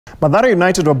Mathare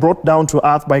United were brought down to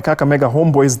earth by Kakamega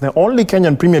Homeboyz, the only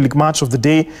Kenyan Premier League match of the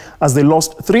day, as they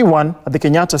lost 3-1 at the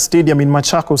Kenyatta Stadium in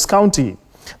Machakos County.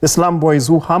 The Slum Boys,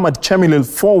 who hammered Chemelil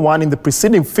 4-1 in the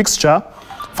preceding fixture,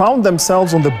 found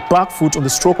themselves on the back foot on the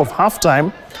stroke of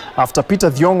half-time after Peter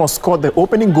Thiongo scored the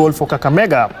opening goal for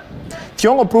Kakamega.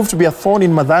 Thiongo proved to be a thorn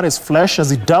in Mathare's flesh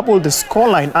as he doubled the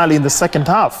scoreline early in the second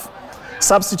half.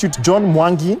 Substitute John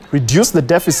Mwangi reduced the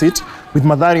deficit with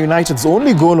Mathare United's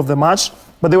only goal of the match,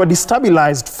 but they were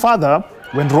destabilized further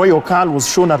when Roy Okal was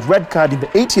shown a red card in the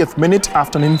 80th minute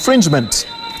after an infringement.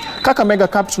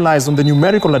 Kakamega capitalized on the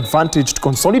numerical advantage to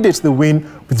consolidate the win,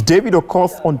 with David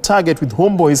Okoth on target with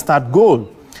Homeboy's third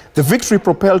goal. The victory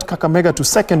propelled Kakamega to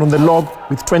second on the log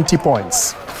with 20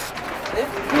 points.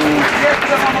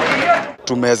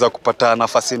 Tumeweza kupata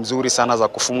nafasi nzuri sana za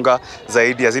kufunga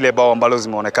zaidi ya zile bao ambalo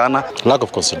zimeonekana. Lack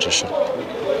of concentration.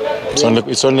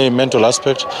 It's only mental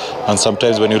aspect, and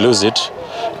sometimes when you lose it,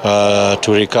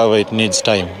 to recover it needs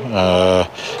time.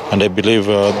 And I believe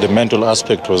the mental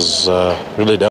aspect was really down.